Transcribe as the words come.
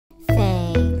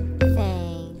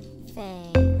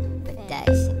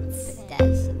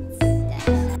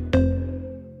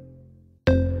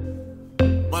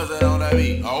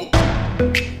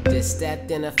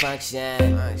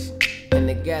function, and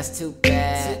the girl's too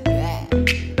bad.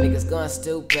 Niggas going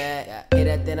stupid. Hit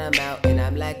it, then I'm out, and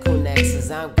I'm like, who next? 'Cause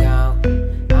I'm gone.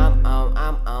 I'm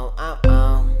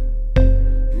on.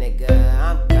 Nigga,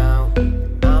 I'm gone.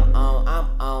 I'm on.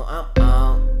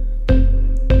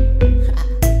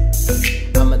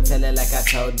 I'ma tell it like I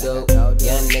told dude.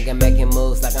 Young nigga making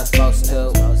moves like I'm supposed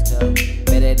to.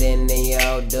 Better than the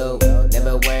old dude.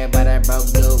 Never worry about that broke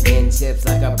dude. Getting chips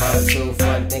like a broke tooth.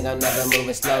 One thing I'm never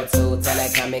moving slow to. Tell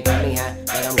that come me high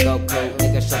like I'm Goku.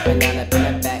 Nigga stripping out up in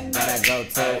the back. Gotta go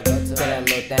to. Tell that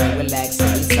little thing relax so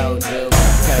we told you.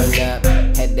 Turn up,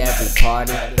 head to every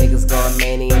party. Niggas going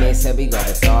mania and they said we go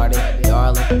retarded.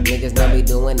 Darling, niggas know we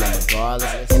doing them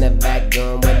regardless. In the back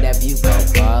doing whatever you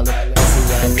gon' call it. Listen,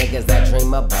 young niggas that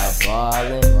dream about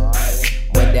ballin'.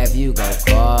 Whatever you gon'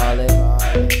 call it.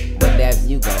 Whatever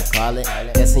you gon' call it.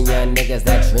 Listen, young niggas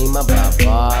that dream about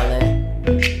ballin'.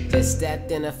 Just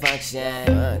stepped in a function,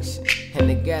 and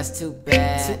the girl's too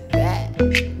bad.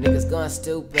 Niggas going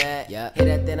stupid. Hit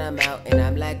it, then I'm out, and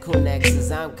I'm like, who next?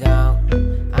 'Cause I'm gone.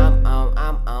 I'm on.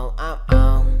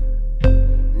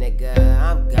 Nigga,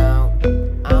 I'm gone.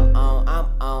 I'm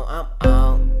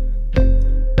on.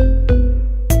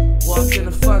 Walked in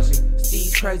a function,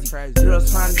 Steve crazy.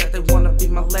 Girls find that they wanna be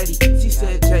my lady. She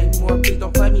said, JMoore, please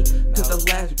don't play me. Cause the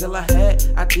last girl I had,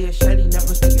 I did shady.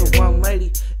 Never stick to one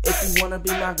lady. If you wanna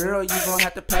be my girl, you gon'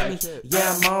 have to pay me.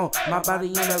 Yeah, I'm on. My body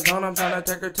in the zone. I'm tryna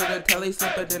take her to the telly.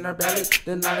 Slip it in her belly.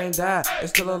 Then I ain't died.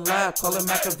 It's still alive. Call it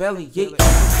Machiavelli. Yeah, she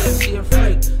said she a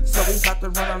freak. So we bout to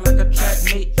run her like a track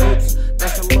meet. Oops,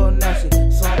 that's a little nasty.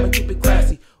 So I'ma keep it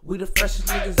classy. We the freshest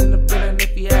niggas in the building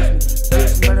if you ask me.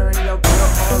 This murdering your girl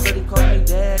already called me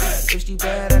daddy. If she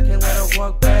bad, I can't let her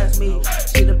walk past me.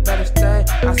 She the baddest thing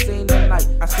I seen tonight.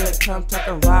 I said, come take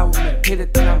a ride with me. Hit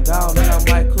it, then I'm down, and I'm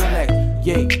like, cool neck.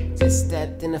 Yeah. Just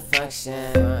stepped in the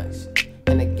function,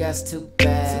 and the girl's too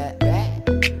bad.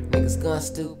 Niggas going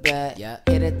stupid.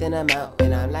 Hit it, then I'm out,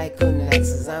 and I'm like, who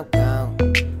next? 'Cause I'm gone.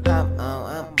 I'm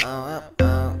on.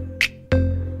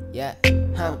 Yeah,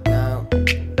 I'm gone.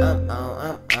 I'm on.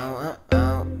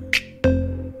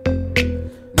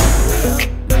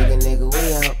 Nigga,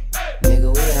 we out. Nigga,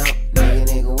 we out. Nigga, we out.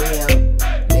 Nigga, we out.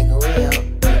 Nigga, we out.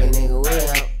 Nigga, we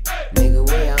out. Nigga,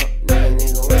 we out.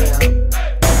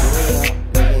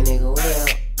 Nigga, we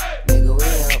out. Nigga,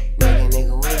 we out.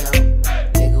 Nigga, we out.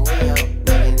 Nigga, we out.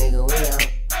 Nigga, we out.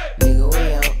 Nigga, we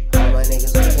out. All my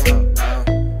niggas, we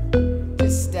out.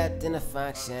 Just stepped in a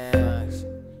function,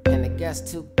 and the girl's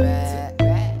too bad.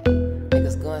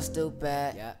 Niggas going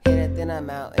stupid. Hit it, then I'm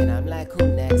out, and I'm like, who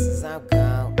next? 'Cause I'm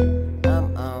gone.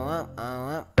 I'm on.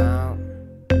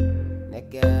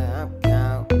 Nigga, I'm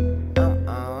gone. I'm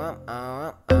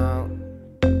on.